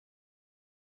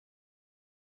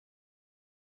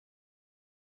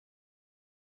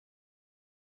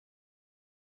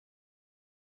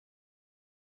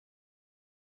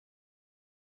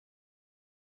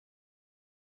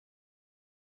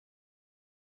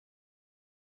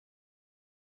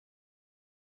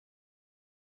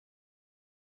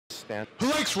understand.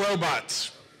 Who likes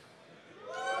robots?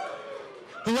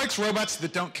 Who likes robots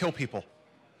that don't kill people?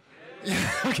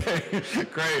 Yeah, okay,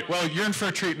 great. Well, you're in for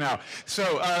a treat now.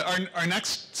 So our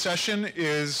next session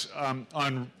is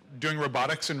on doing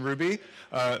robotics in Ruby.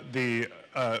 The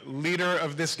leader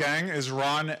of this gang is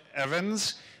Ron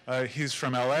Evans. He's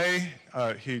from LA.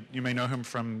 You may know him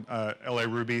from LA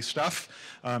Ruby stuff,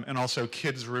 and also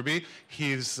Kids Ruby.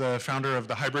 He's the founder of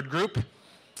the Hybrid Group,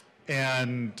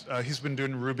 and he's been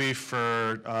doing Ruby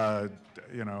for,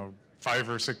 5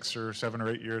 or 6 or 7 or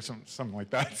 8 years, something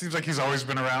like that. It seems like he's always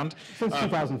been around. Since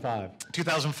 2005.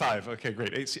 2005, okay,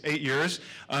 great, 8 years.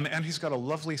 And he's got a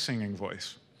lovely singing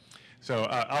voice. So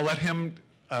I'll let him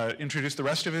introduce the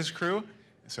rest of his crew.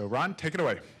 So Ron, take it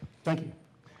away. Thank you.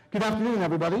 Good afternoon,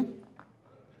 everybody.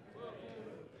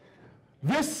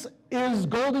 This is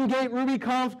Golden Gate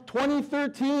RubyConf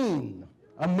 2013.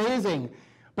 Amazing.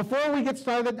 Before we get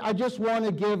started, I just want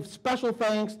to give special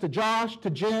thanks to Josh, to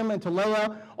Jim, and to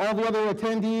Leia, all the other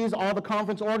attendees, all the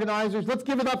conference organizers. Let's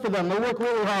give it up for them. They work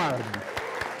really hard.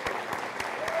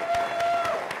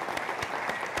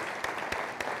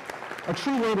 A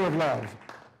true labor of love.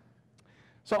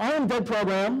 So I am Dead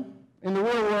Program. In the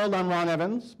real world, I'm Ron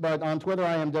Evans, but on Twitter,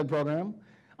 I am Dead Program.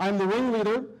 I'm the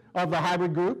ringleader of the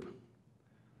Hybrid Group.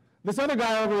 This other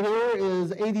guy over here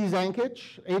is Adrian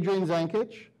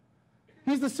Zankich.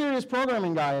 He's the serious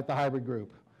programming guy at the Hybrid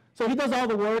Group. So he does all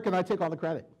the work, and I take all the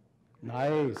credit.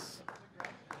 Nice.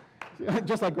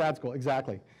 Just like grad school,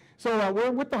 exactly. So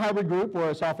we're with the Hybrid Group. We're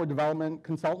a software development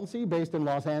consultancy based in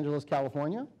Los Angeles,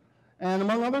 California. And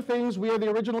among other things, we are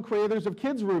the original creators of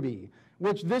Kids Ruby,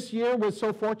 which this year was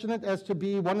so fortunate as to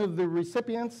be one of the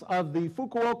recipients of the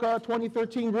Fukuoka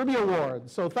 2013 Ruby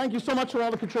Awards. So thank you so much to all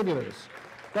the contributors.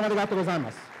 Arigatou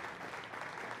gozaimasu.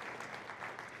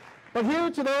 But here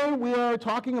today, we are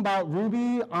talking about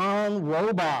Ruby on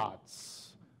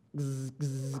robots. This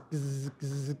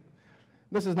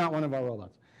is not one of our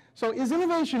robots. So is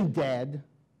innovation dead?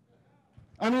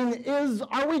 I mean,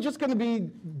 are we just going to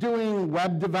be doing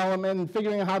web development and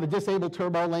figuring out how to disable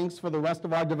turbo links for the rest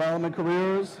of our development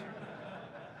careers?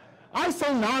 I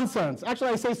say nonsense.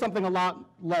 Actually, I say something a lot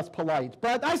less polite,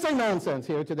 but I say nonsense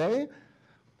here today.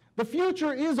 The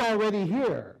future is already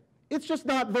here. It's just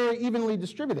not very evenly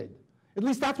distributed. At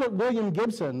least that's what William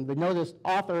Gibson, the noted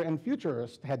author and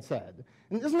futurist, had said.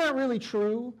 And isn't that really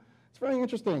true? It's very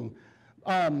interesting.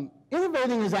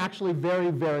 Innovating is actually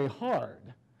very, very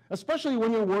hard, especially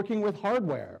when you're working with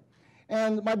hardware.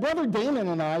 And my brother Damon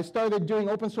and I started doing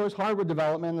open source hardware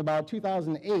development in about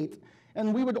 2008,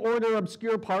 and we would order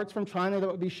obscure parts from China that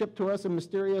would be shipped to us in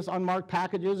mysterious unmarked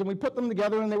packages, and we'd put them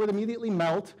together and they would immediately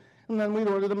melt, and then we'd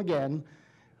order them again.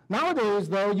 Nowadays,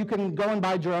 though, you can go and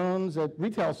buy drones at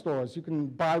retail stores. You can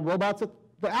buy robots at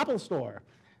the Apple Store.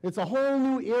 It's a whole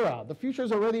new era. The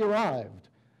future's already arrived.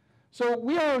 So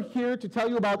we are here to tell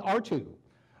you about Artoo.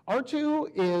 Artoo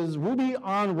is Ruby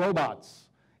on robots.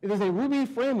 It is a Ruby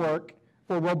framework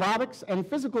for robotics and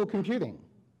physical computing.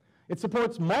 It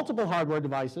supports multiple hardware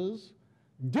devices,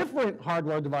 different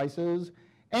hardware devices,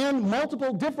 and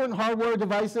multiple different hardware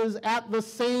devices at the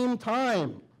same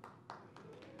time.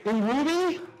 In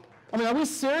Ruby? I mean, are we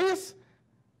serious?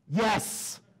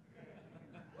 Yes.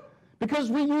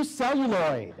 Because we use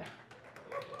celluloid.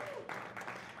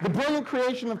 The brilliant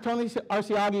creation of Tony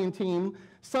Arsiagi and team,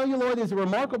 celluloid is a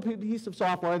remarkable piece of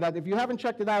software that if you haven't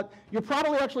checked it out, you're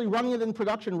probably actually running it in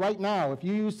production right now if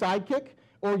you use Sidekick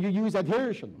or you use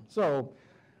Adhesion. So,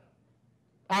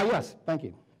 yes, thank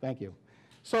you, thank you.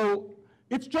 So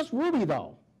it's just Ruby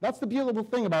though. That's the beautiful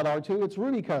thing about Artoo, it's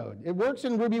Ruby code. It works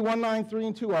in Ruby 1.9.3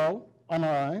 and 2.0 on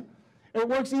RI. It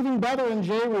works even better in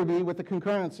JRuby with the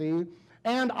concurrency.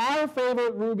 And our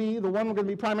favorite Ruby, the one we're going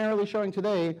to be primarily showing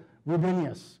today,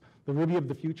 Rubinius, the Ruby of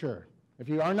the future. If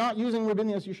you are not using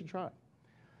Rubinius, you should try.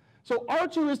 So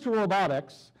Artoo is to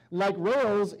robotics like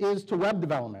Rails is to web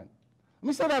development. Let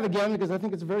me say that again because I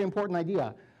think it's a very important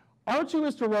idea. Artoo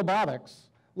is to robotics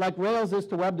like Rails is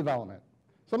to web development.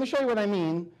 So let me show you what I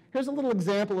mean. Here's a little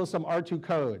example of some Artoo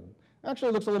code. Actually,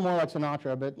 it looks a little more like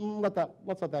Sinatra, but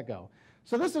let's let that go.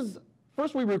 So this is,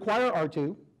 first we require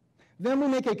Artoo. Then we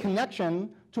make a connection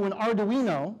to an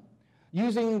Arduino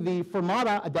using the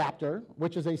Fermata adapter,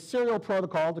 which is a serial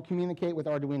protocol to communicate with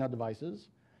Arduino devices.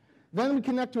 Then we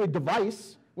connect to a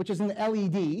device, which is an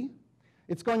LED.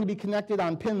 It's going to be connected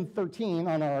on pin 13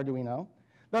 on our Arduino.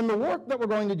 Then the work that we're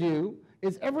going to do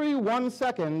is every 1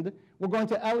 second, we're going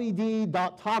to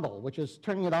LED.toggle, which is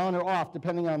turning it on or off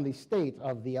depending on the state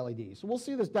of the LED. So we'll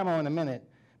see this demo in a minute.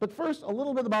 But first, a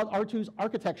little bit about Artoo's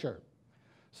architecture.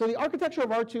 So the architecture of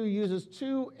Artoo uses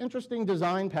two interesting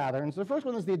design patterns. The first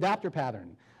one is the adapter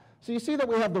pattern. So you see that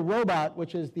we have the robot,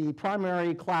 which is the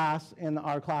primary class in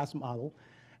our class model.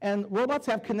 And robots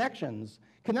have connections.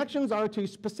 Connections are to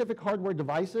specific hardware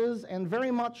devices, and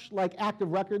very much like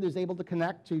Active Record is able to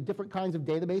connect to different kinds of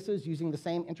databases using the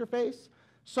same interface,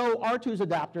 so Artoo's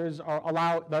adapters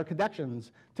allow their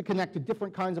connections to connect to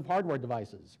different kinds of hardware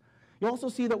devices. You also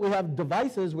see that we have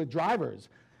devices with drivers,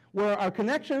 where our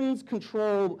connections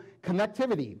control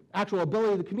connectivity, actual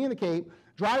ability to communicate.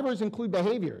 Drivers include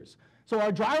behaviors. So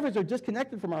our drivers are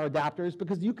disconnected from our adapters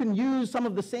because you can use some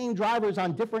of the same drivers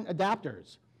on different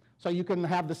adapters. So you can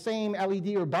have the same LED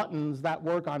or buttons that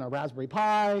work on a Raspberry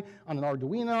Pi, on an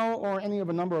Arduino, or any of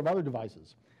a number of other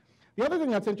devices. The other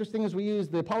thing that's interesting is we use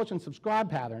the publish and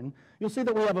subscribe pattern. You'll see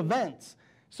that we have events.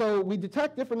 So we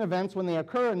detect different events when they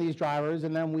occur in these drivers,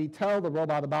 and then we tell the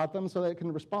robot about them so that it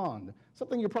can respond.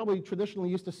 Something you're probably traditionally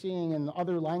used to seeing in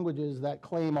other languages that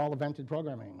claim all evented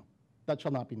programming. That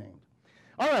shall not be named.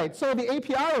 All right, so the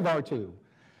API of Artoo.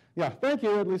 Yeah, thank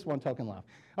you, at least one token left.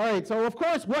 All right, so of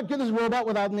course, what good is a robot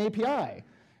without an API?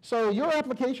 So your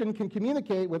application can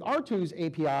communicate with Artoo's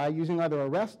API using either a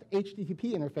REST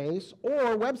HTTP interface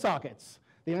or WebSockets,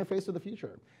 the interface of the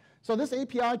future. So this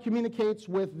API communicates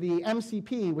with the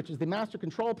MCP, which is the master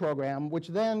control program, which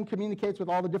then communicates with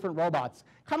all the different robots,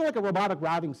 kind of like a robotic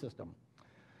routing system.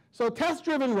 So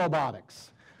test-driven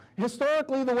robotics.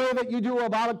 Historically, the way that you do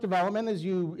robotic development is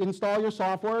you install your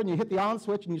software and you hit the on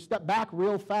switch and you step back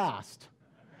real fast.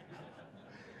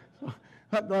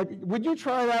 Like, would you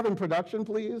try that in production,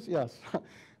 please? Yes.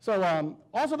 So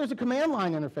also there's a command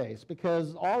line interface,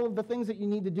 because all of the things that you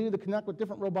need to do to connect with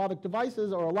different robotic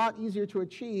devices are a lot easier to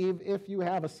achieve if you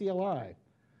have a CLI.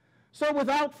 So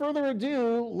without further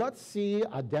ado, let's see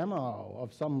a demo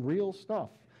of some real stuff.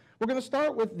 We're going to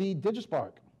start with the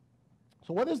DigiSpark.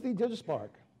 So what is the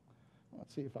DigiSpark?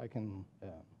 Let's see if I can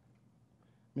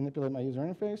manipulate my user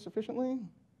interface efficiently.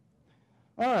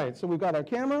 All right, so we've got our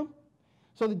camera.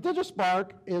 So the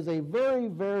DigiSpark is a very,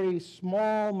 very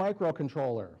small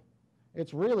microcontroller.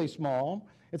 It's really small.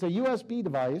 It's a USB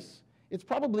device. It's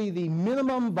probably the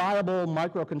minimum viable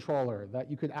microcontroller that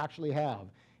you could actually have.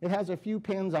 It has a few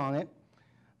pins on it,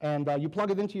 and you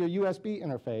plug it into your USB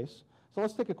interface. So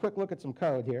let's take a quick look at some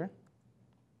code here.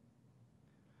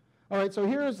 All right, so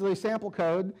here's the sample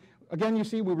code. Again, you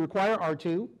see we require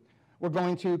Artoo. We're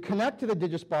going to connect to the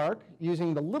DigiSpark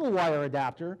using the Little Wire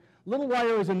adapter. Little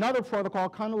Wire is another protocol,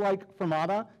 kind of like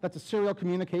Fermata. That's a serial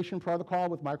communication protocol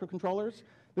with microcontrollers.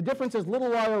 The difference is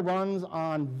Little Wire runs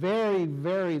on very,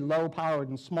 very low-powered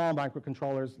and small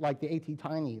microcontrollers like the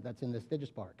AT-Tiny that's in this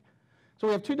DigiSpark. So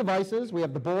we have two devices. We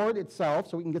have the board itself,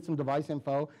 so we can get some device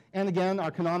info, and again,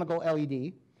 our canonical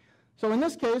LED. So in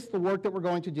this case, the work that we're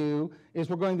going to do is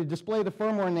we're going to display the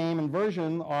firmware name and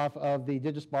version off of the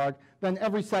DigiSpark. Then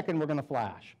every second, we're going to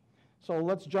flash. So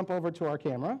let's jump over to our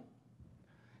camera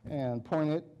and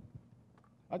point it.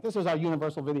 This is our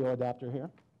universal video adapter here.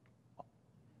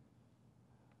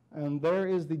 And there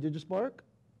is the DigiSpark.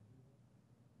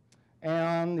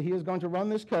 And he is going to run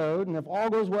this code, and if all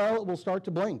goes well, it will start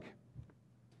to blink.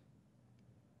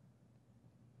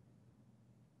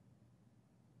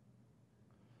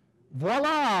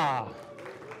 Voila!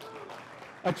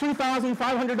 A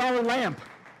 $2,500 lamp.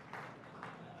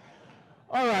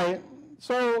 All right,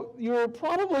 so you're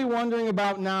probably wondering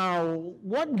about now,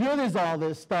 what good is all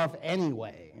this stuff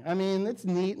anyway? I mean, it's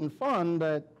neat and fun,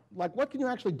 but like, what can you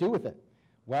actually do with it?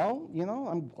 Well, you know,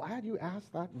 I'm glad you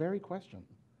asked that very question.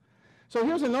 So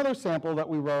here's another sample that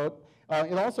we wrote.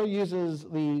 It also uses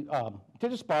the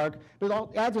DigiSpark, but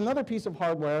it adds another piece of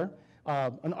hardware,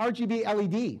 an RGB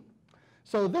LED.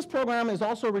 So this program is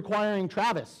also requiring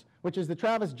Travis, which is the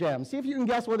Travis gem. See if you can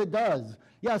guess what it does.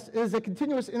 Yes, it is a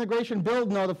continuous integration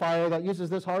build notifier that uses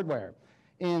this hardware.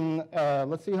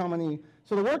 Let's see how many.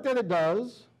 So the work that it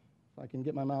does, if I can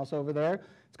get my mouse over there,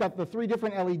 it's got the 3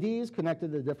 different LEDs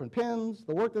connected to different pins.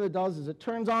 The work that it does is it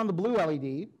turns on the blue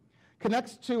LED,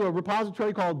 connects to a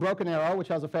repository called Broken Arrow, which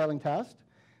has a failing test,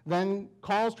 then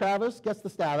calls Travis, gets the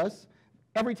status.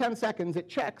 Every 10 seconds, it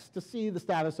checks to see the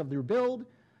status of your build.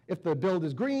 If the build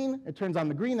is green, it turns on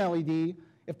the green LED.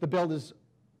 If the build is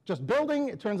just building,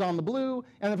 it turns on the blue.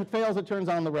 And if it fails, it turns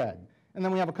on the red. And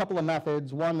then we have a couple of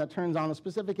methods, one that turns on a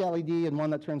specific LED and one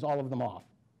that turns all of them off.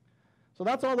 So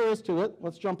that's all there is to it.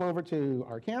 Let's jump over to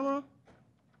our camera.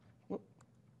 Whoop.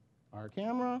 Our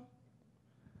camera.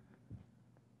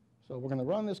 So we're going to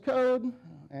run this code.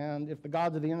 And if the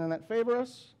gods of the internet favor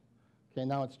us, okay,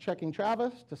 now it's checking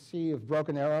Travis to see if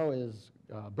Broken Arrow is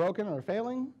broken or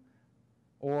failing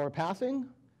or passing,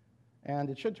 and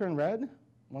it should turn red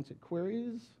once it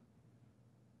queries.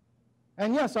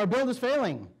 And yes, our build is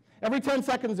failing. Every 10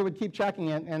 seconds, it would keep checking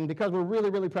it, and because we're really,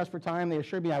 really pressed for time, they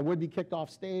assured me I would be kicked off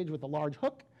stage with a large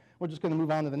hook. We're just going to move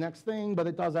on to the next thing, but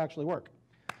it does actually work.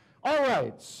 All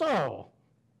right, so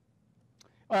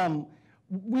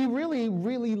we really,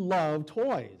 really love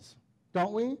toys,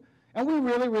 don't we? And we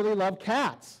really, really love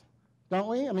cats, don't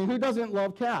we? I mean, who doesn't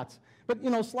love cats? But, you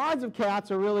know, slides of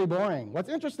cats are really boring. What's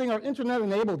interesting are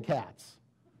internet-enabled cats.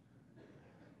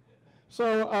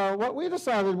 So what we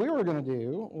decided we were going to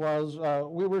do was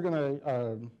we were going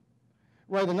to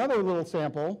write another little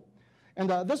sample. And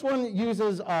this one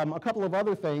uses a couple of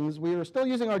other things. We are still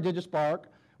using our DigiSpark.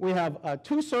 We have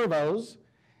 2 servos,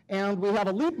 and we have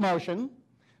a leap motion.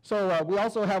 So we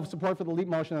also have support for the leap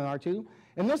motion in Artoo.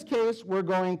 In this case,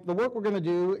 the work we're going to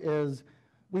do is,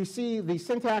 we see the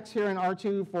syntax here in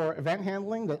Artoo for event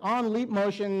handling. The on leap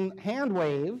motion hand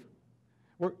wave,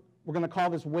 we're going to call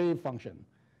this wave function.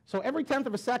 So every 10th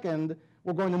of a second,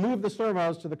 we're going to move the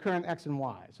servos to the current x and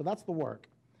y. So that's the work.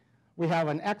 We have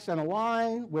an x and a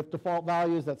y with default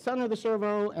values that center the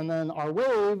servo, and then our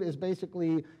wave is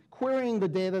basically querying the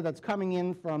data that's coming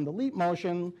in from the leap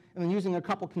motion, and then using a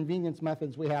couple convenience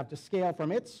methods we have to scale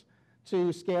from its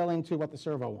to scaling to what the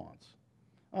servo wants.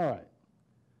 All right.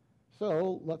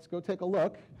 So let's go take a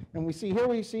look. And we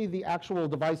see the actual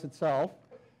device itself.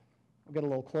 I'll get a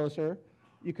little closer.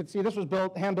 You can see this was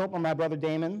hand-built by my brother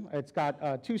Damon. It's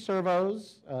got 2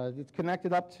 servos. It's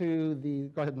connected up to the,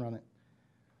 go ahead and run it.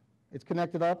 It's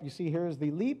connected up. You see here's the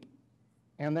leap,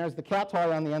 and there's the cat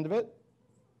toy on the end of it.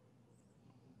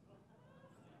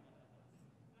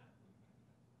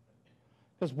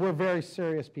 Because we're very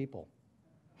serious people.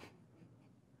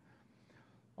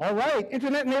 All right,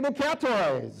 internet-enabled cat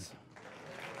toys.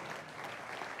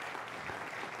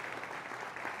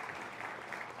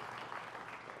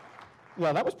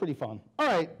 Yeah, that was pretty fun. All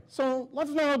right, so let's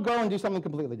now go and do something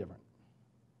completely different.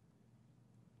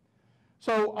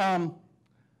 So,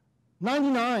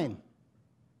 99.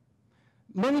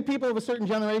 Many people of a certain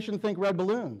generation think red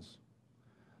balloons.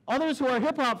 Others who are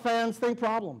hip-hop fans think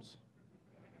problems.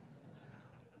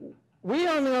 We,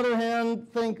 on the other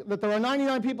hand, think that there are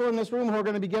 99 people in this room who are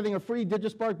going to be getting a free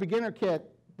DigiSpark beginner kit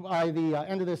by the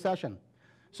end of this session.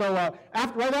 So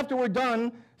right after we're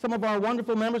done, some of our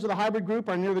wonderful members of the hybrid group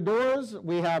are near the doors.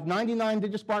 We have 99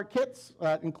 DigiSpark kits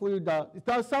that include,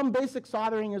 some basic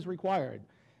soldering is required,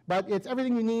 but it's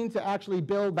everything you need to actually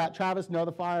build that Travis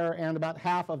notifier and about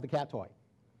half of the cat toy.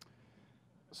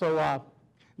 So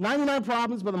 99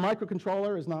 problems, but a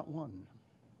microcontroller is not one.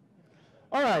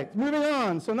 All right, moving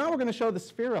on. So now we're going to show the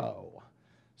Sphero.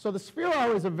 So the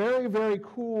Sphero is a very, very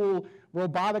cool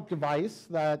robotic device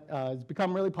that has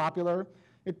become really popular.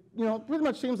 It pretty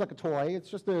much seems like a toy. It's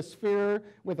just a sphere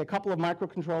with a couple of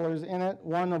microcontrollers in it,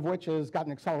 one of which has got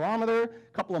an accelerometer,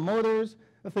 a couple of motors.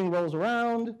 The thing rolls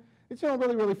around. It's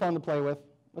really, really fun to play with.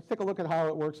 Let's take a look at how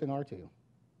it works in Artoo.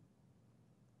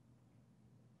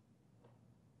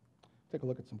 Take a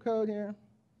look at some code here.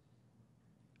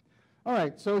 All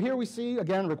right, so here we see,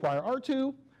 again, require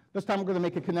Artoo. This time we're going to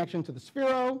make a connection to the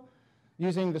Sphero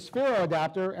using the Sphero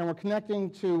adapter, and we're connecting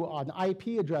to an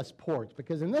IP address port,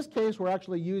 because in this case, we're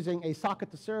actually using a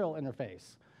socket-to-serial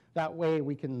interface. That way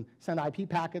we can send IP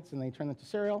packets and they turn into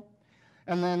serial.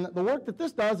 And then the work that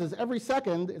this does is every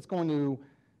second, it's going to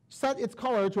set its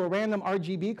color to a random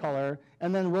RGB color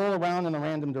and then roll around in a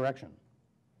random direction.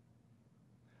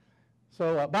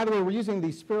 So by the way, we're using the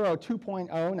Sphero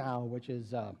 2.0 now, which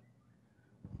is,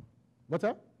 what's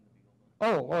that?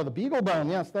 Oh, the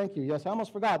BeagleBone, yes, thank you. Yes, I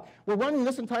almost forgot. We're running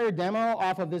this entire demo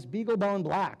off of this BeagleBone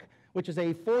Black, which is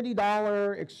a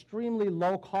 $40 extremely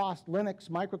low-cost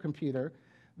Linux microcomputer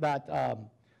that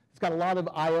it's got a lot of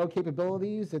I/O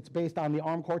capabilities. It's based on the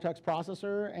ARM Cortex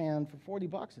processor, and for 40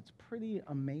 bucks, it's pretty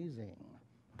amazing.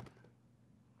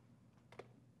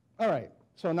 All right,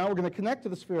 so now we're going to connect to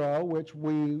the Sphero, which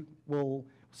we will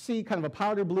see kind of a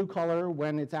powder blue color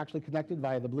when it's actually connected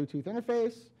via the Bluetooth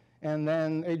interface. And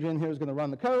then Adrian here is going to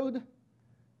run the code.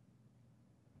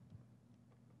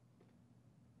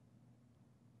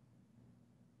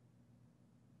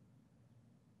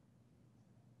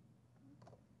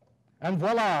 And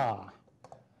voila!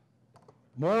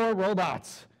 More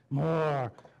robots,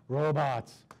 more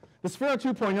robots. The Sphero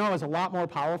 2.0 is a lot more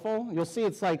powerful. You'll see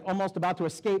it's like almost about to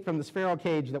escape from the Sphero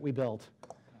cage that we built.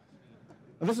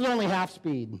 And this is only half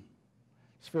speed.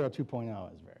 Sphero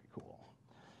 2.0 is very cool.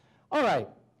 All right.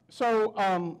 So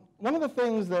one of the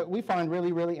things that we find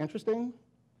really, really interesting,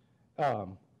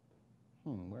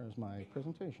 where's my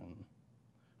presentation?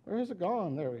 Where is it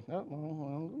gone? There we go. La,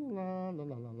 la,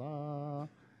 la, la, la,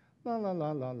 la, la,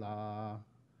 la, la, la.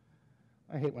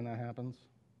 I hate when that happens.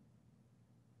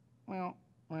 Well,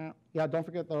 Yeah, don't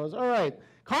forget those. All right,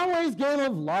 Conway's Game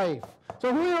of Life.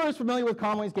 So who here is familiar with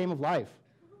Conway's Game of Life?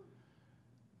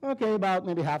 Okay, about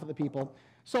maybe half of the people.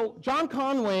 So John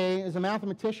Conway is a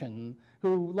mathematician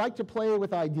who liked to play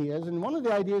with ideas, and one of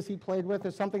the ideas he played with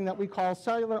is something that we call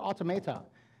cellular automata.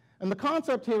 And the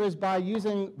concept here is by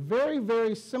using very,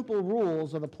 very simple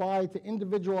rules that apply to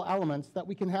individual elements that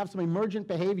we can have some emergent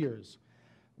behaviors.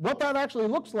 What that actually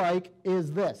looks like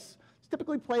is this. It's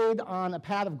typically played on a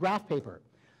pad of graph paper.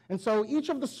 And so each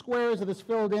of the squares that is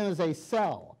filled in is a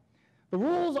cell. The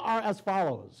rules are as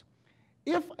follows.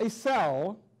 If a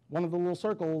cell, one of the little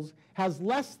circles, has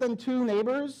less than 2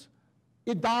 neighbors,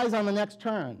 it dies on the next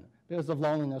turn because of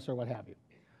loneliness or what have you.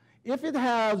 If it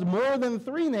has more than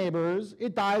 3 neighbors,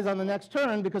 it dies on the next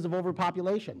turn because of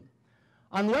overpopulation.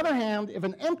 On the other hand, if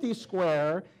an empty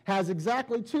square has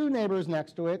exactly 2 neighbors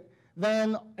next to it,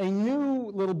 then a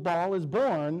new little ball is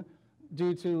born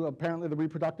due to apparently the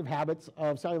reproductive habits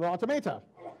of cellular automata.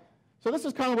 So this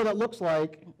is kind of what it looks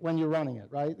like when you're running it,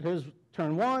 right? Here's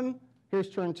turn 1, here's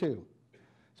turn 2.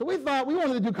 So we thought we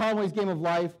wanted to do Conway's Game of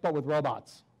Life, but with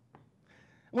robots.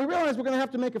 And we realized we're going to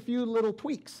have to make a few little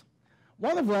tweaks.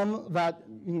 One of them that,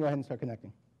 you can go ahead and start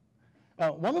connecting.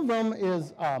 One of them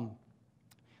is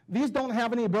these don't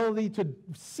have any ability to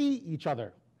see each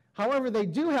other. However, they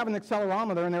do have an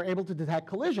accelerometer and they're able to detect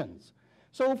collisions.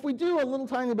 So if we do a little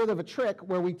tiny bit of a trick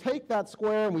where we take that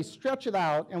square and we stretch it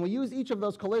out and we use each of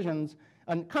those collisions,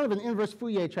 and kind of an inverse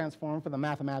Fourier transform for the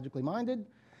mathematically minded,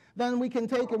 then we can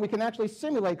take and we can actually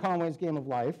simulate Conway's Game of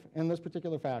Life in this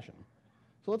particular fashion.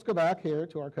 So let's go back here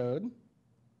to our code.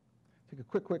 Take a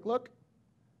quick look.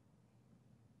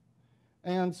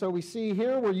 And so we see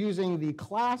here we're using the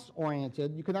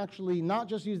class-oriented. You can actually not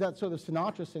just use that sort of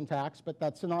Sinatra syntax, but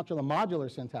that Sinatra the modular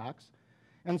syntax.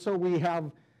 And so we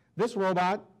have this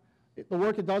robot. The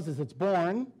work it does is it's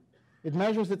born. It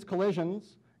measures its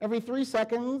collisions. Every 3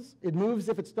 seconds, it moves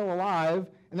if it's still alive.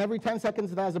 And every 10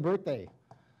 seconds, it has a birthday.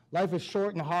 Life is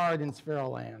short and hard in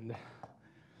Spheros land.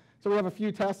 So we have a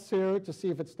few tests here to see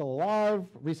if it's still alive,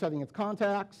 resetting its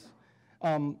contacts.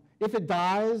 If it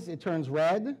dies, it turns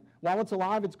red. While it's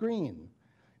alive, it's green.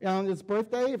 And its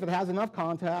birthday, if it has enough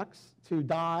contacts to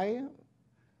die,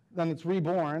 then it's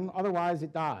reborn. Otherwise,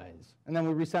 it dies. And then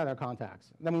we reset our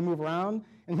contacts. Then we move around.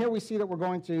 And here we see that we're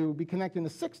going to be connecting to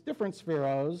 6 different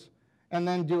Spheros and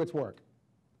then do its work.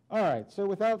 All right, so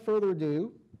without further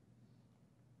ado,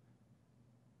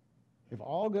 if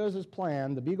all goes as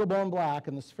planned, the BeagleBone Black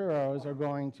and the Spheros are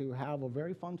going to have a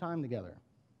very fun time together.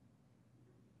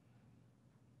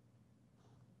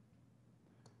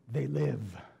 They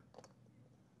live.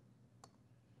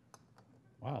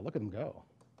 Wow, look at them go.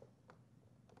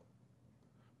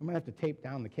 We might have to tape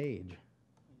down the cage.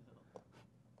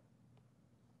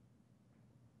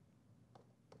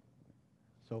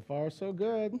 So far, so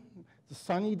good. It's a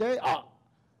sunny day. Ah,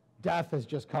 death has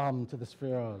just come to the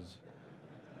Spheros.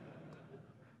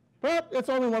 But it's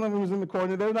only one of them who's in the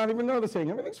corner. They're not even noticing.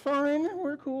 Everything's fine.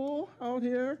 We're cool out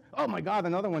here. Oh, my God,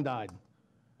 another one died.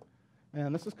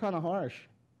 Man, this is kind of harsh.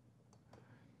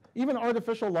 Even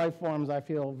artificial life forms I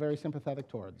feel very sympathetic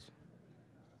towards.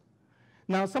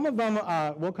 Now, some of them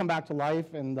will come back to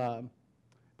life and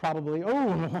probably,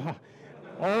 oh,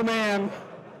 oh man,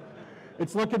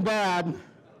 it's looking bad.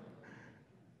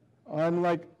 I'm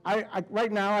like,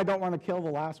 right now I don't want to kill the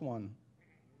last one,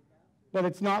 but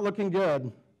it's not looking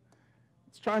good.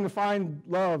 It's trying to find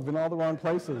love in all the wrong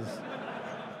places.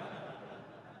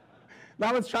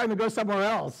 Now it's trying to go somewhere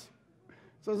else.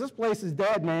 So this place is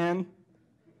dead, man.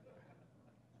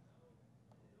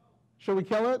 Should we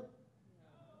kill it?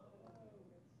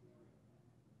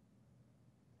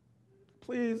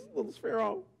 Please, little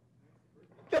Sphero.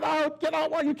 Get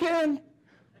out while you can.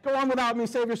 Go on without me,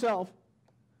 save yourself.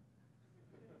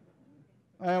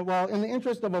 Well, in the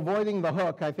interest of avoiding the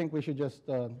hook, I think we should just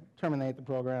terminate the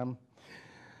program.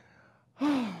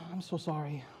 I'm so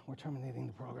sorry. We're terminating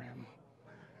the program.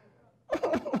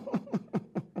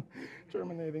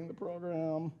 Terminating the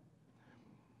program.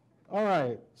 All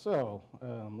right, so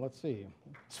let's see.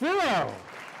 Sphero!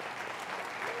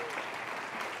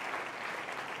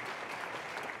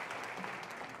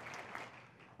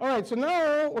 All right, so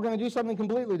now we're going to do something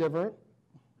completely different.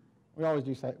 We always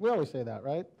say that,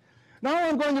 right? Now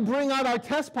I'm going to bring out our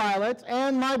test pilot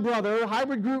and my brother,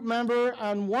 hybrid group member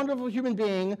and wonderful human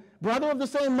being, brother of the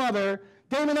same mother,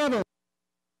 Damon Evans.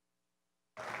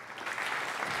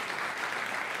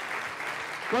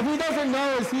 What he doesn't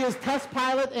know is he is test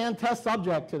pilot and test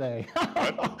subject today.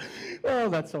 Oh,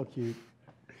 that's so cute.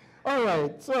 All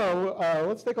right, so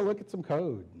let's take a look at some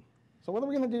code. So what are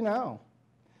we going to do now?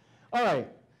 All right,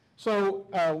 So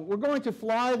we're going to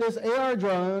fly this AR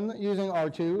drone using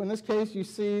Artoo. In this case, you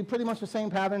see pretty much the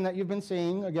same pattern that you've been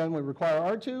seeing. Again, we require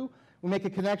Artoo. We make a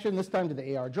connection, this time to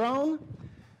the AR drone.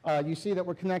 You see that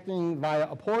we're connecting via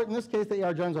a port. In this case, the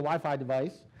AR drone is a Wi-Fi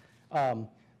device.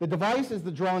 The device is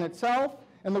the drone itself.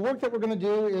 And the work that we're going to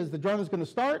do is the drone is going to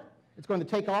start. It's going to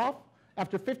take off.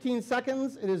 After 15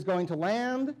 seconds, it is going to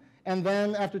land. And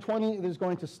then after 20, it is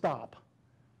going to stop.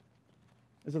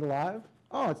 Is it alive?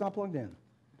 Oh, it's not plugged in.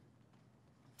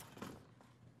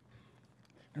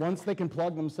 Once they can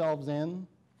plug themselves in,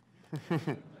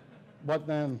 what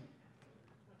then?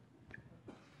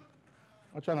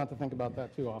 I'll try not to think about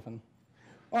that too often.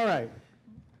 All right,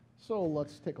 so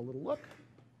let's take a little look.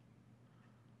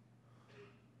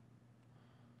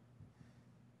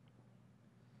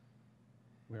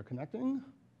 We're connecting.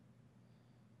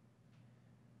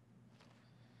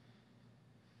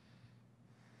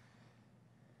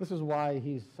 This is why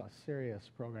he's a serious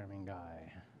programming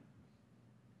guy.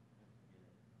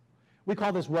 We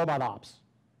call this robot ops.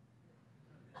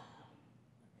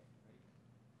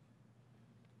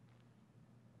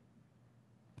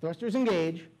 Thrusters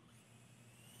engage.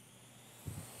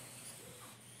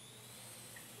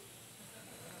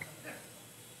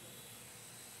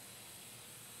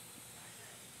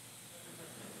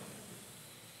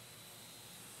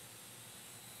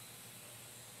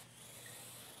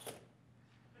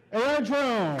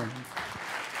 ARDrones.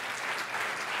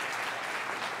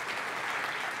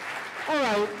 All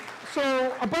right,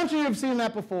 so a bunch of you have seen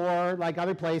that before, like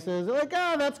other places. They're like,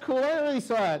 oh, that's cool, I already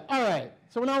saw it. All right,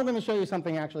 so now we're going to show you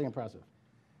something actually impressive.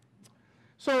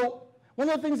 So one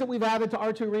of the things that we've added to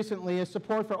Artoo recently is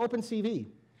support for OpenCV.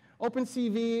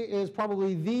 OpenCV is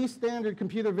probably the standard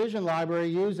computer vision library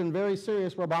used in very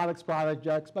serious robotics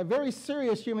projects by very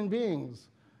serious human beings.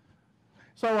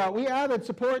 So we added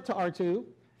support to Artoo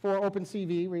for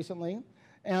OpenCV recently.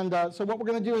 And so what we're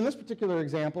going to do in this particular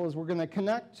example is we're going to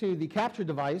connect to the capture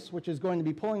device, which is going to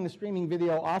be pulling the streaming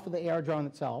video off of the AR drone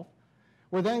itself.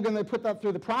 We're then going to put that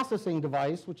through the processing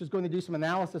device, which is going to do some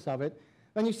analysis of it.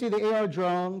 Then you see the AR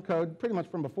drone code pretty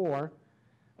much from before.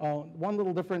 One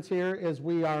little difference here is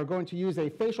we are going to use a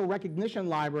facial recognition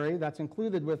library that's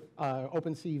included with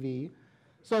OpenCV.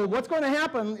 So what's going to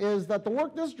happen is that the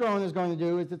work this drone is going to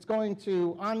do is it's going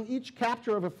to, on each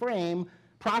capture of a frame,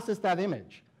 process that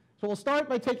image. So we'll start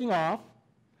by taking off.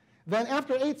 Then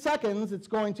after 8 seconds, it's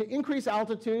going to increase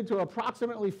altitude to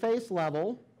approximately face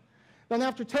level. Then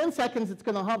after 10 seconds, it's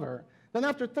going to hover. Then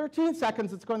after 13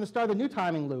 seconds, it's going to start a new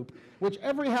timing loop, which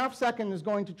every half second is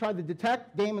going to try to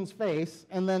detect Damon's face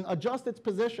and then adjust its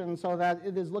position so that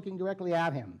it is looking directly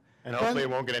at him. And hopefully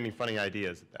it won't get any funny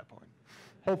ideas at that point.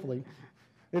 Hopefully.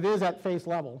 It is at face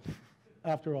level,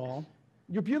 after all.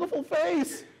 Your beautiful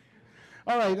face!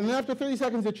 All right, and then after 30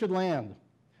 seconds, it should land.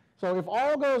 So if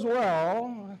all goes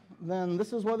well, then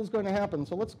this is what is going to happen.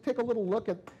 So let's take a little look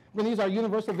at, we're going to use our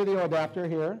universal video adapter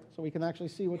here so we can actually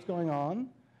see what's going on.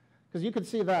 Because you could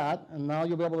see that, and now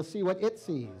you'll be able to see what it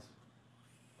sees.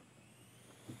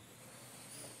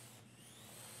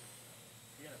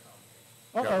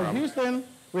 Uh-oh, Houston,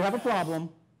 we have a problem.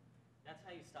 That's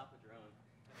how you stop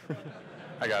a drone.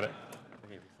 I got it.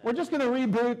 We're just going to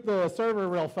reboot the server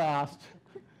real fast.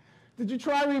 Did you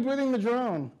try rebooting the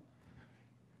drone?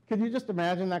 Could you just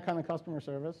imagine that kind of customer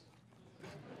service?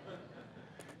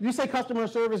 You say customer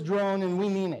service drone, and we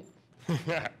mean it.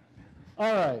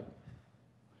 All right.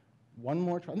 One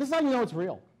more try. This is how you know it's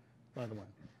real, by the way.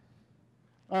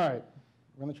 All right.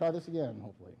 We're going to try this again,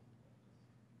 hopefully.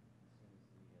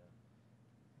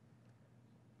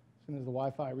 As soon as the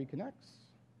Wi-Fi reconnects.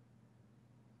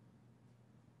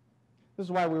 This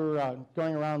is why we were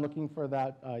going around looking for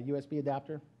that USB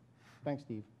adapter. Thanks,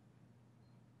 Steve.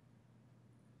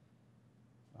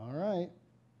 All right.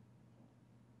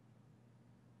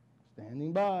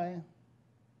 Standing by.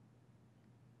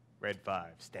 Red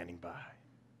 5, standing by.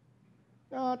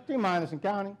 T minus and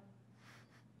counting.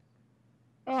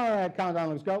 All right, countdown,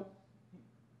 let's go.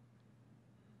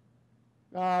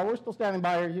 We're still standing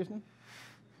by here, Houston.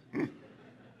 Is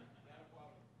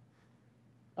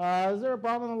there a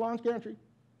problem in the launch gantry?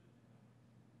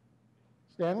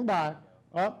 Standing by.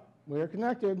 Oh, we're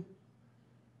connected.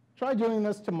 Try doing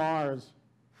this to Mars.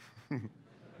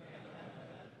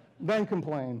 Then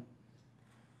complain.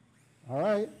 All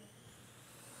right.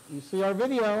 You see our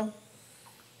video.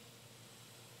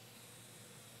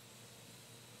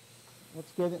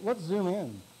 Let's get it. Let's zoom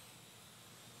in.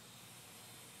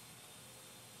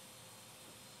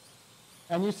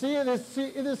 And you see it is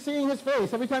seeing his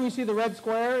face. Every time you see the red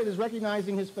square, it is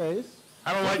recognizing his face.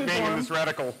 I don't like being in this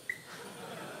reticle.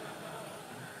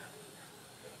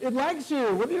 It likes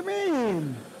you. What do you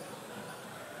mean?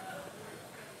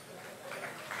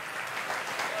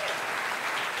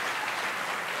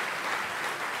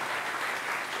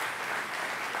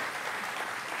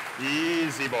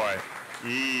 Easy, boy.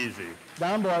 Easy.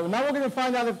 Down, boy. Well, now we're going to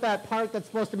find out if that part that's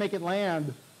supposed to make it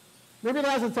land, maybe it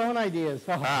has its own ideas.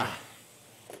 Oh. Ah.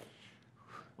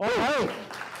 All right.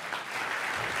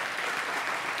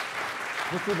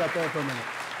 Let's leave that there for a minute.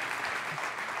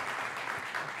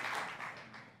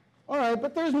 All right,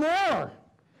 but there's more.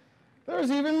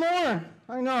 There's even more.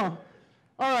 I know.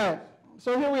 All right,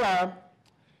 so here we are.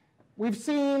 We've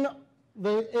seen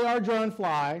the AR drone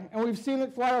fly, and we've seen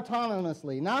it fly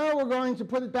autonomously. Now we're going to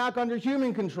put it back under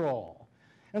human control.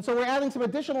 And so we're adding some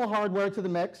additional hardware to the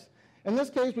mix. In this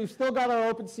case, we've still got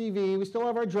our OpenCV, we still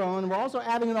have our drone, and we're also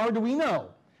adding an Arduino.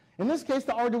 In this case,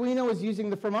 the Arduino is using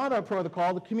the Fermata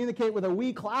protocol to communicate with a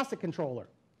Wii Classic controller.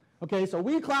 Okay, so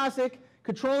Wii Classic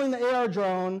controlling the AR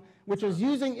drone, which is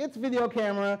using its video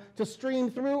camera to stream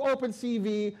through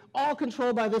OpenCV, all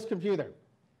controlled by this computer,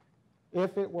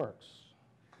 if it works.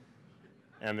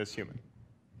 And this human.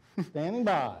 Standing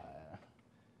by.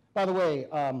 By the way,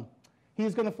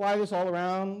 he's going to fly this all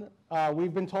around.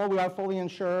 We've been told we are fully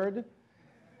insured.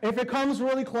 If it comes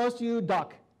really close to you,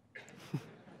 duck.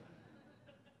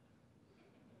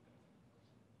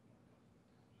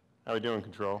 How are we doing,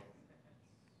 Control?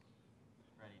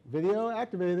 Video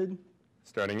activated.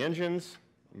 Starting engines,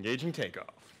 engaging takeoff.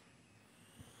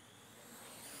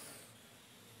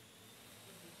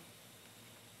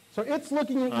 So it's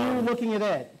looking at you, looking at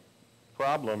it.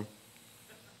 Problem.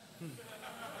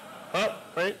 Oh,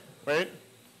 wait. Oh, it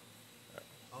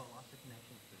lost the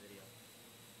connection to the video.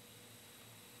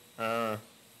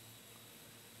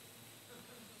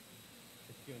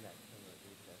 It's doing that thing with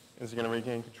recess. Is it going to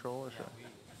regain control or should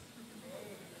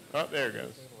Oh, there it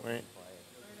goes. Wait.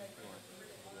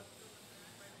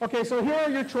 Okay, so here are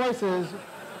your choices. Land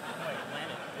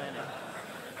it.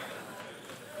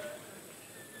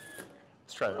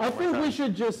 Let's try that. I one more think time. we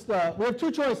should just, we have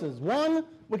two choices. One,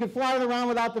 we could fly it around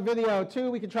without the video.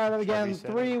 Two, we could try that again.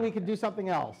 reset? Three, we could do something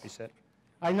else. Reset.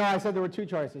 I know I said there were two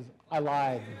choices. I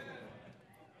lied.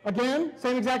 Again?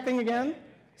 Same exact thing again?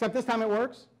 Except this time it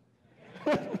works?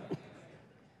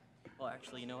 Well,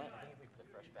 actually, you know what? I think if we put a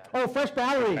fresh battery. Oh, fresh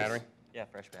batteries. Battery? Yeah,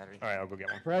 fresh battery. All right, I'll go get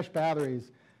one. Fresh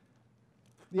batteries.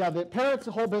 Yeah, the Parrot's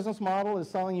whole business model is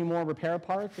selling you more repair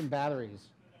parts and batteries.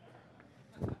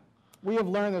 We have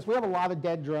learned this. We have a lot of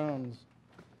dead drones.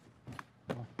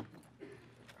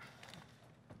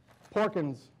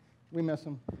 Porkins, we miss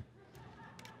him.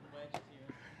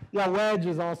 Yeah, Wedge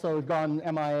has also gone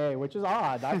MIA, which is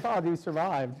odd. I thought he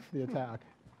survived the attack.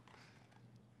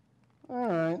 All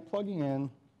right, plugging in.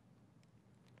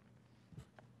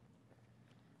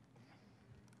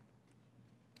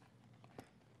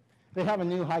 They have a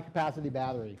new high-capacity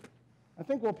battery. I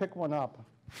think we'll pick one up.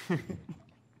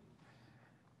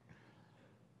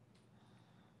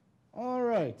 All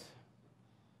right.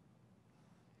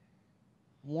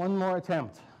 One more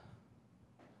attempt.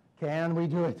 Can we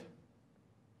do it?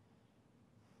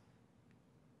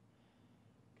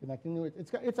 Connecting to it.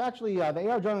 It's actually, the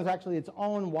AR drone is actually its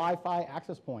own Wi-Fi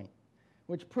access point,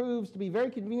 which proves to be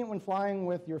very convenient when flying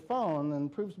with your phone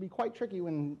and proves to be quite tricky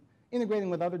when integrating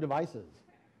with other devices.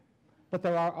 But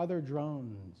there are other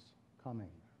drones coming.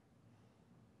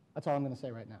 That's all I'm going to say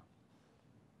right now.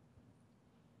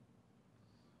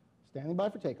 Standing by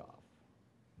for takeoff.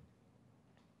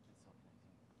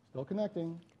 Still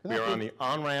connecting. We are on the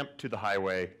on-ramp to the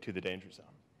highway to the danger zone.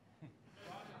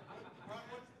 Ron,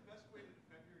 what's the best way to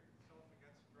defend yourself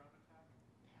against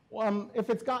a drone attack? If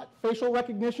it's got facial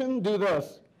recognition, do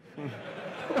this.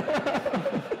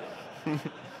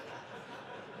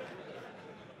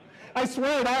 I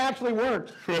swear, that actually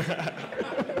worked.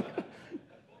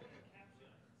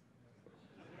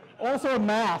 Also a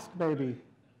mask, maybe.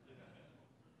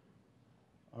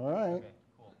 All right.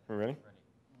 We ready?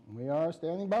 We are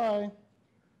standing by.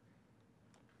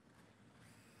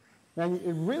 Man,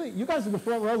 it really, you guys in the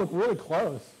front row look really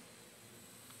close.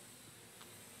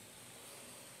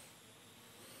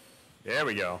 There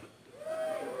we go.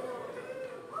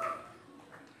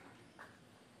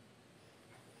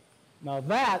 Now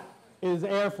that is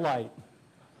air flight.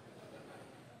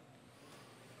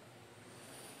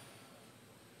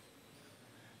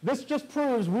 This just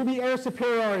proves Ruby air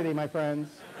superiority, my friends.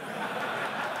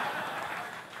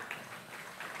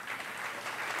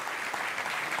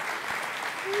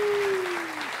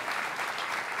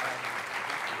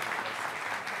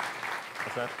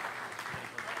 What's that?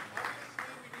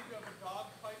 We need to have a dog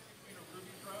fight between a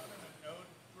Ruby drone and a Node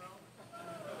drone.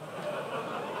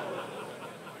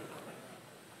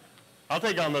 I'll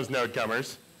take on those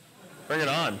node-comers. Bring it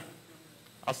on.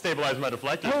 I'll stabilize my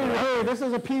deflector. Hey, this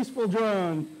is a peaceful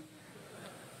drone.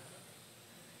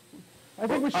 I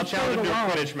think we should I'll show challenge it him to a alone.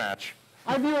 Quidditch match.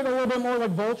 I view it a little bit more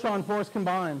like Voltron Force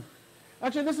Combined.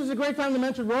 Actually, this is a great time to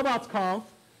mention RobotsConf.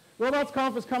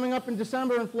 RobotsConf is coming up in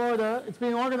December in Florida. It's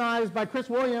being organized by Chris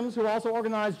Williams, who also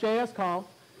organized JSConf.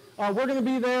 We're going to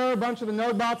be there. A bunch of the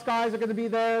NodeBots guys are going to be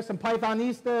there, some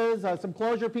Pythonistas, some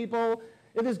Clojure people.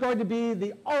 It is going to be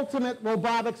the ultimate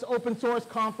robotics open source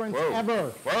conference ever.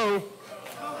 Whoa.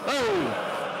 Whoa.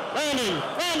 Landing.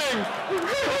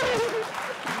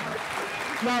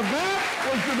 Now that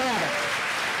was dramatic.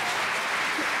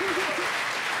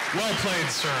 Well played,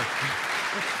 sir.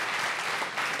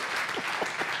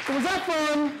 So was that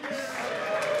fun?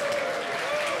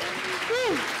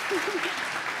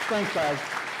 Thanks, guys.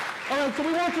 All right, so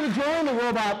we want you to join the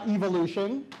robot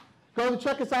evolution. Go to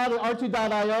check us out at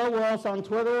Artoo.io. We're also on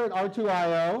Twitter at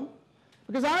Artoo.io.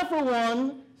 Because I, for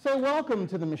one, say welcome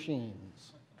to the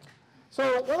machines.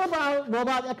 So what about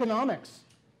robot economics?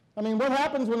 I mean, what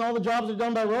happens when all the jobs are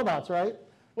done by robots, right?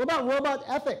 What about robot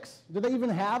ethics? Do they even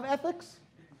have ethics?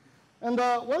 And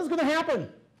what is going to happen?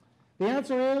 The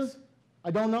answer is, I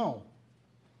don't know.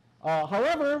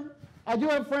 However, I do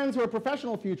have friends who are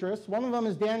professional futurists. One of them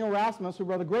is Daniel Rasmus, who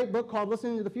wrote a great book called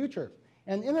Listening to the Future.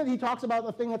 And in it, he talks about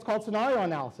the thing that's called scenario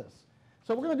analysis.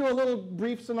 So we're going to do a little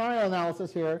brief scenario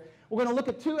analysis here. We're going to look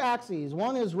at two axes.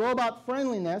 One is robot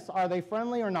friendliness. Are they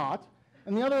friendly or not?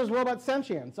 And the other is robot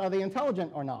sentience. Are they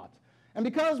intelligent or not? And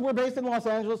because we're based in Los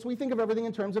Angeles, we think of everything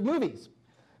in terms of movies.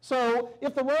 So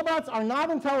if the robots are not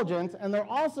intelligent and they're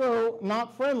also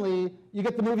not friendly, you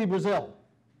get the movie Brazil.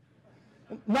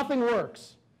 Nothing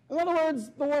works. In other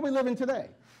words, the world we live in today.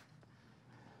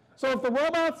 So if the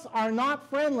robots are not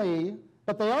friendly,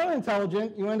 but they are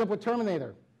intelligent, you end up with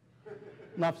Terminator.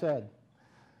 Enough said.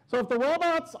 So if the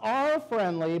robots are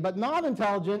friendly, but not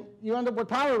intelligent, you end up with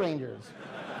Power Rangers.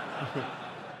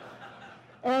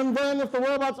 And then if the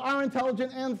robots are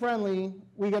intelligent and friendly,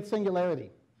 we get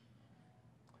Singularity.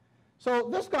 So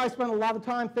this guy spent a lot of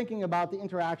time thinking about the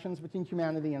interactions between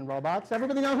humanity and robots.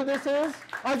 Everybody know who this is?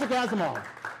 Isaac Asimov.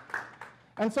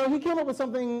 And so he came up with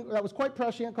something that was quite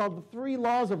prescient called the 3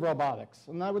 laws of robotics.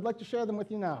 And I would like to share them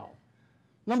with you now.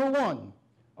 Number 1,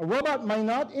 a robot may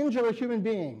not injure a human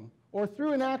being or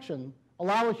through inaction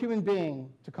allow a human being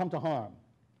to come to harm.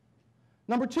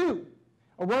 Number 2,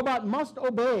 a robot must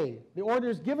obey the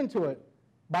orders given to it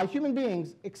by human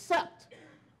beings except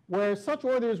where such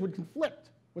orders would conflict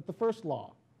with the first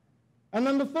law. And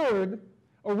then the 3rd,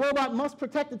 a robot must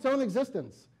protect its own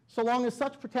existence so long as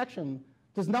such protection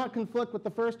does not conflict with the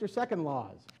first or second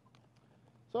laws.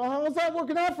 So how's that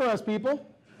working out for us,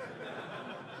 people?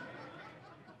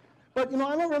 But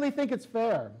I don't really think it's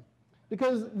fair,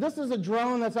 because this is a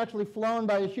drone that's actually flown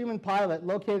by a human pilot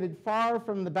located far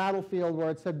from the battlefield where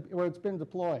it's been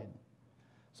deployed.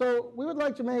 So we would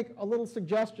like to make a little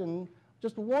suggestion,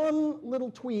 just one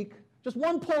little tweak, just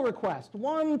one pull request,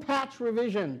 one patch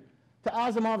revision to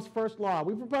Asimov's first law.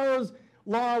 We propose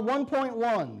law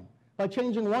 1.1 by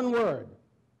changing one word.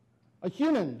 A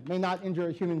human may not injure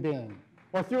a human being,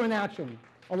 or through inaction,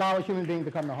 allow a human being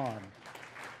to come to harm.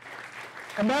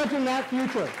 Imagine that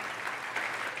future.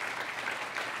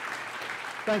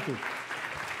 Thank you.